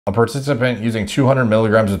A participant using 200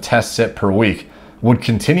 milligrams of test sit per week would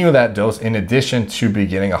continue that dose in addition to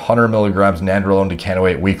beginning 100 milligrams nandrolone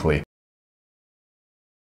decanoate weekly.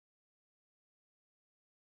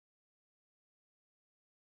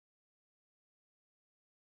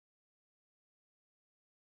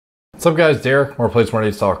 What's up guys, Derek,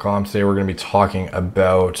 moreplaysmoredates.com. Today we're going to be talking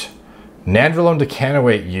about nandrolone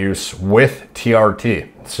decanoate use with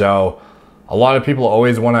TRT. So a lot of people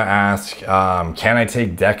always want to ask, can I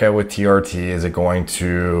take Deca with TRT? Is it going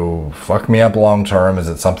to fuck me up long term? Is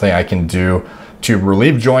it something I can do to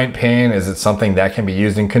relieve joint pain? Is it something that can be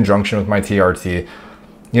used in conjunction with my TRT?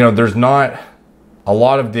 You know, there's not a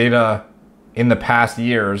lot of data in the past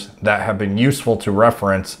years that have been useful to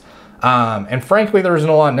reference. And frankly, there isn't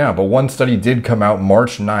a lot now, but one study did come out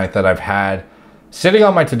March 9th that I've had sitting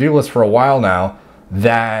on my to-do list for a while now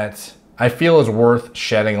that I feel is worth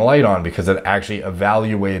shedding light on because it actually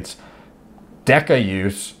evaluates Deca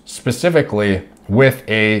use specifically with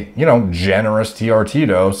a, generous TRT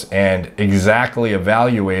dose and exactly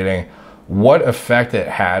evaluating what effect it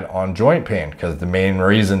had on joint pain. Because the main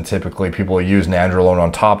reason typically people use nandrolone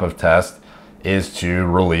on top of test is to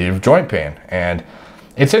relieve joint pain. And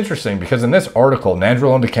it's interesting because in this article,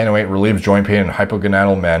 nandrolone decanoate relieves joint pain in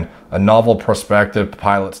hypogonadal men, a novel prospective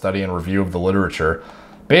pilot study and review of the literature.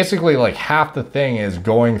 Basically, like half the thing is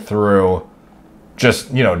going through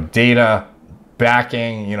just, data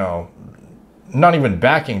backing, not even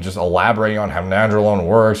backing, just elaborating on how nandrolone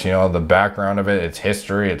works, the background of it, its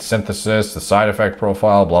history, its synthesis, the side effect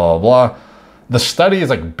profile, blah, blah, blah. The study is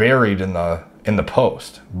like buried in the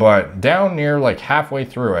post, but down near like halfway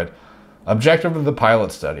through it, objective of the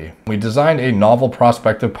pilot study. We designed a novel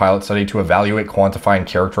prospective pilot study to evaluate, quantify, and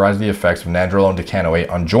characterize the effects of nandrolone decanoate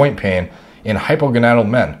on joint pain in hypogonadal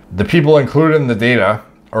men. The people included in the data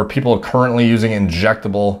are people currently using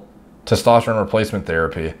injectable testosterone replacement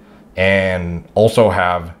therapy and also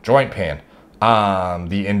have joint pain.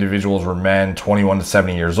 The individuals were men 21 to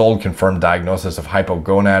 70 years old, confirmed diagnosis of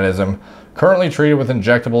hypogonadism, currently treated with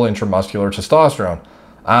injectable intramuscular testosterone.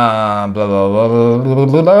 Blah, blah, blah, blah,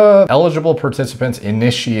 blah, blah. Eligible participants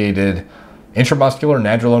initiated intramuscular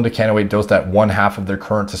nandrolone decanoate dosed at 1/2 of their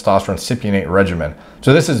current testosterone cypionate regimen.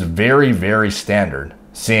 So this is very, very standard,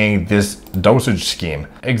 seeing this dosage scheme.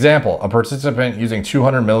 Example, a participant using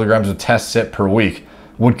 200 milligrams of test sit per week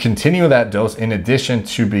would continue that dose in addition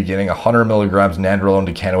to beginning 100 milligrams nandrolone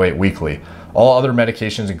decanoate weekly. All other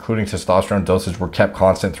medications, including testosterone dosage, were kept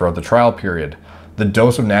constant throughout the trial period. The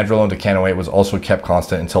dose of nandrolone decanoate was also kept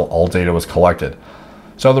constant until all data was collected.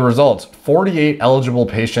 So the results, 48 eligible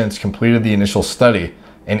patients completed the initial study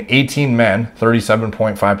and 18 men,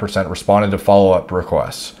 37.5%, responded to follow-up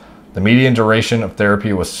requests. The median duration of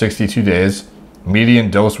therapy was 62 days.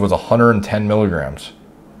 Median dose was 110 milligrams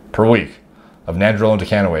per week of nandrolone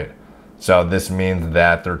decanoate. So this means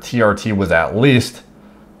that their TRT was at least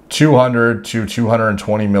 200 to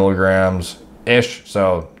 220 milligrams-ish.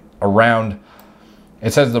 So around,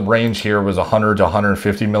 it says the range here was 100 to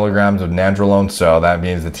 150 milligrams of nandrolone. So that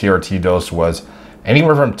means the TRT dose was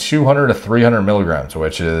anywhere from 200 to 300 milligrams,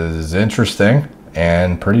 which is interesting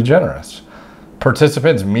and pretty generous.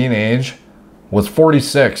 Participants' mean age was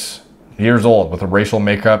 46 years old with a racial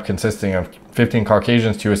makeup consisting of 15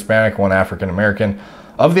 Caucasians, 2 Hispanic, 1 African American.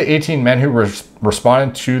 Of the 18 men who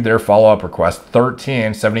responded to their follow-up request,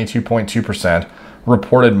 13, 72.2%,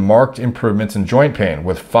 reported marked improvements in joint pain,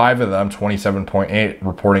 with 5 of them, 27.8%,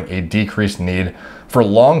 reporting a decreased need for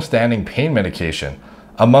long-standing pain medication.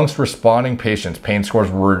 Amongst responding patients, pain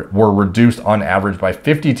scores were reduced on average by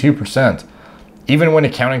 52%. Even when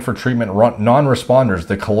accounting for treatment non-responders,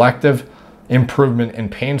 the collective improvement in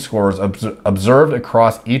pain scores observed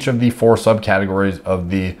across each of the 4 subcategories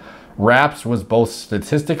of the RAPS was both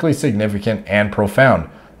statistically significant and profound.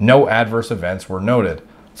 No adverse events were noted.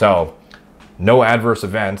 So, no adverse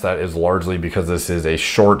events. That is largely because this is a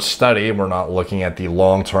short study. We're not looking at the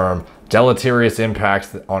long-term deleterious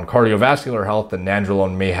impacts on cardiovascular health that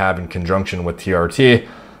nandrolone may have in conjunction with TRT.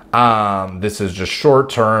 This is just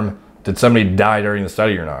short-term. Did somebody die during the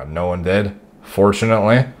study or not? No one did,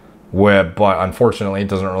 fortunately. But unfortunately, it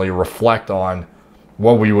doesn't really reflect on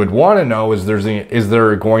what we would want to know. Is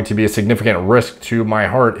there going to be a significant risk to my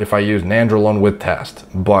heart if I use nandrolone with test?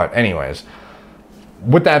 But anyways,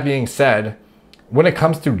 with that being said, when it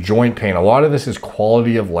comes to joint pain, a lot of this is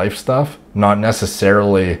quality of life stuff, not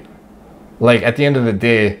necessarily, like at the end of the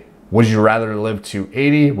day, would you rather live to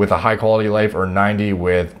 80 with a high quality life or 90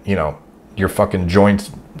 with, your fucking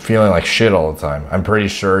joints feeling like shit all the time? I'm pretty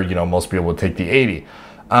sure, most people would take the 80,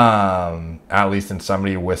 at least in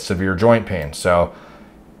somebody with severe joint pain. So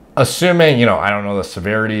assuming, you know, I don't know the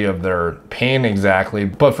severity of their pain exactly,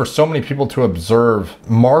 but for so many people to observe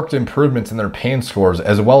marked improvements in their pain scores,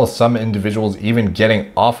 as well as some individuals even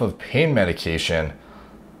getting off of pain medication,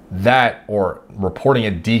 that, or reporting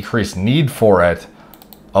a decreased need for it,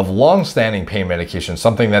 of long-standing pain medication,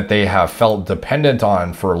 something that they have felt dependent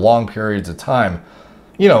on for long periods of time,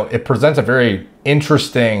 you know, it presents a very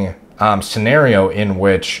interesting scenario in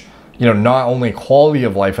which, you know, not only quality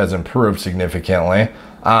of life has improved significantly,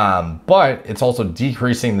 but it's also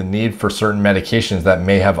decreasing the need for certain medications that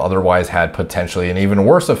may have otherwise had potentially an even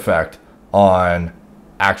worse effect on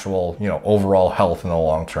actual, you know, overall health in the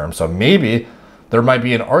long term. So maybe there might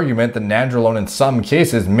be an argument that Nandrolone in some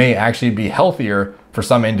cases may actually be healthier for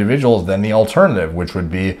some individuals than the alternative, which would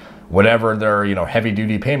be whatever their, you know, heavy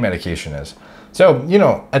duty pain medication is. So, you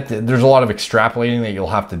know, there's a lot of extrapolating that you'll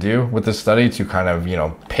have to do with this study to kind of, you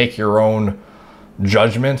know, pick your own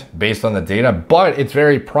judgment based on the data, but it's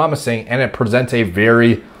very promising and it presents a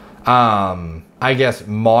very, I guess,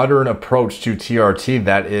 modern approach to TRT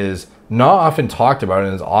that is not often talked about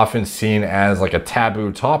and is often seen as like a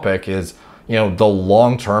taboo topic, is, you know, the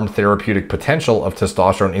long-term therapeutic potential of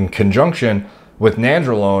testosterone in conjunction with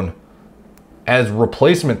Nandrolone as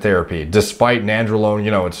replacement therapy. Despite Nandrolone,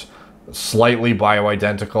 you know, it's slightly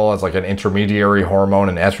bioidentical as like an intermediary hormone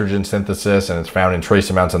and estrogen synthesis, and it's found in trace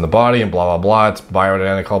amounts in the body and blah, blah, blah. It's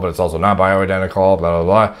bioidentical, but it's also not bioidentical, blah, blah,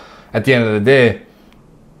 blah. At the end of the day,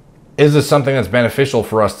 is this something that's beneficial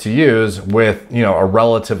for us to use with, you know, a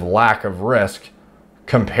relative lack of risk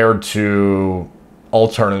compared to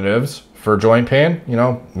alternatives for joint pain? You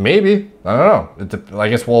know, maybe, I don't know. I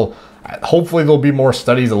guess hopefully there'll be more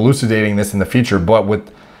studies elucidating this in the future,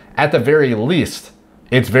 but at the very least,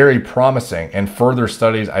 it's very promising, and further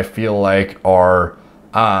studies I feel like are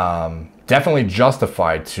definitely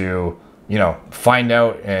justified to, you know, find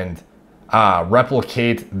out and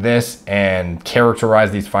replicate this and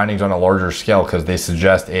characterize these findings on a larger scale, because they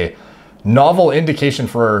suggest a novel indication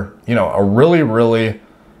for, you know, a really, really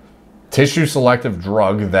tissue selective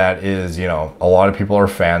drug that is, you know, a lot of people are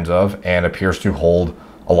fans of and appears to hold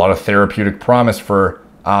a lot of therapeutic promise for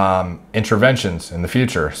interventions in the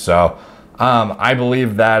future. So I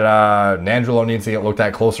believe that Nandrolone needs to get looked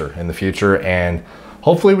at closer in the future, and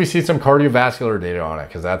hopefully we see some cardiovascular data on it,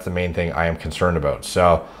 because that's the main thing I am concerned about.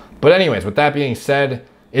 So, but anyways, with that being said,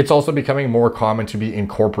 it's also becoming more common to be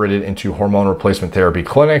incorporated into hormone replacement therapy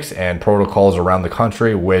clinics and protocols around the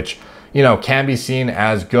country, which, you know, can be seen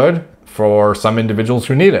as good for some individuals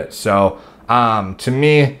who need it. So to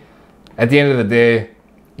me, at the end of the day,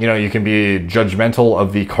 you know, you can be judgmental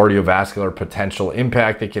of the cardiovascular potential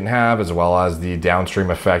impact it can have, as well as the downstream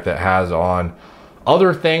effect it has on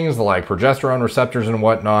other things like progesterone receptors and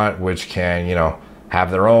whatnot, which can, you know, have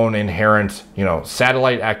their own inherent, you know,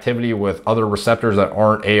 satellite activity with other receptors that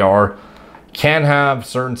aren't AR, can have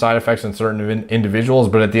certain side effects in certain individuals.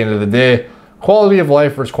 But at the end of the day, quality of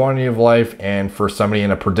life versus quantity of life, and for somebody in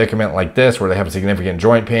a predicament like this where they have significant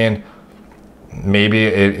joint pain, maybe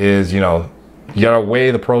it is, you know, you gotta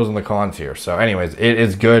weigh the pros and the cons here. So anyways, it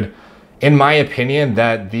is good, in my opinion,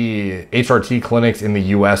 that the HRT clinics in the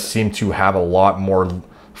US seem to have a lot more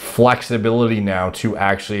flexibility now to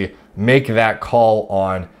actually make that call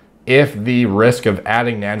on if the risk of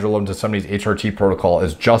adding Nandrolone to somebody's HRT protocol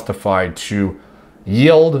is justified to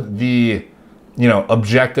yield the, you know,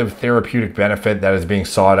 objective therapeutic benefit that is being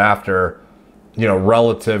sought after, you know,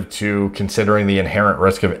 relative to considering the inherent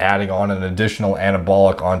risk of adding on an additional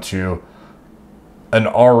anabolic onto an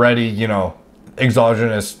already, you know,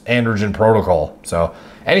 exogenous androgen protocol. So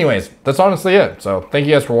anyways, that's honestly it. So thank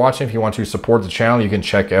you guys for watching. If you want to support the channel, you can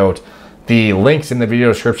check out the links in the video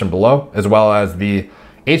description below, as well as the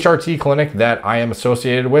HRT clinic that I am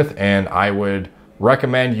associated with, and I would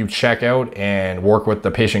recommend you check out and work with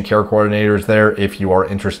the patient care coordinators there if you are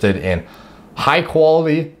interested in high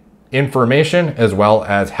quality information, as well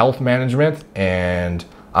as health management and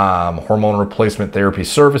hormone replacement therapy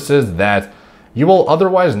services that you will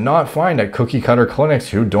otherwise not find at cookie cutter clinics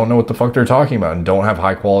who don't know what the fuck they're talking about and don't have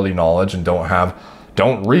high quality knowledge and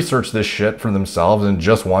don't research this shit for themselves and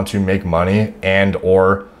just want to make money and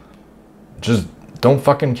or just don't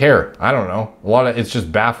fucking care. I don't know. It's just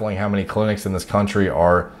baffling how many clinics in this country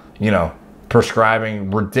are, you know, prescribing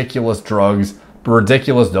ridiculous drugs,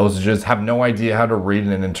 ridiculous dosages, have no idea how to read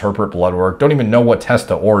and interpret blood work, don't even know what test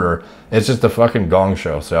to order. It's just a fucking gong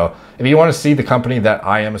show. So if you want to see the company that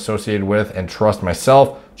I am associated with and trust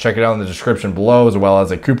myself, check it out in the description below, as well as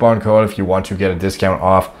a coupon code if you want to get a discount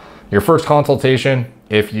off your first consultation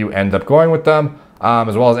if you end up going with them,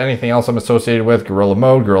 as well as anything else I'm associated with, Gorilla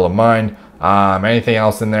Mode, Gorilla Mind, Anything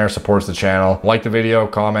else in there supports the channel. Like the video,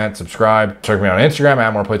 comment, subscribe. Check me out on Instagram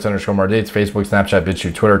at moreplates_more dates, Facebook, Snapchat,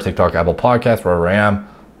 BitChute, Twitter, TikTok, Apple Podcasts, wherever I am.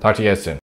 Talk to you guys soon.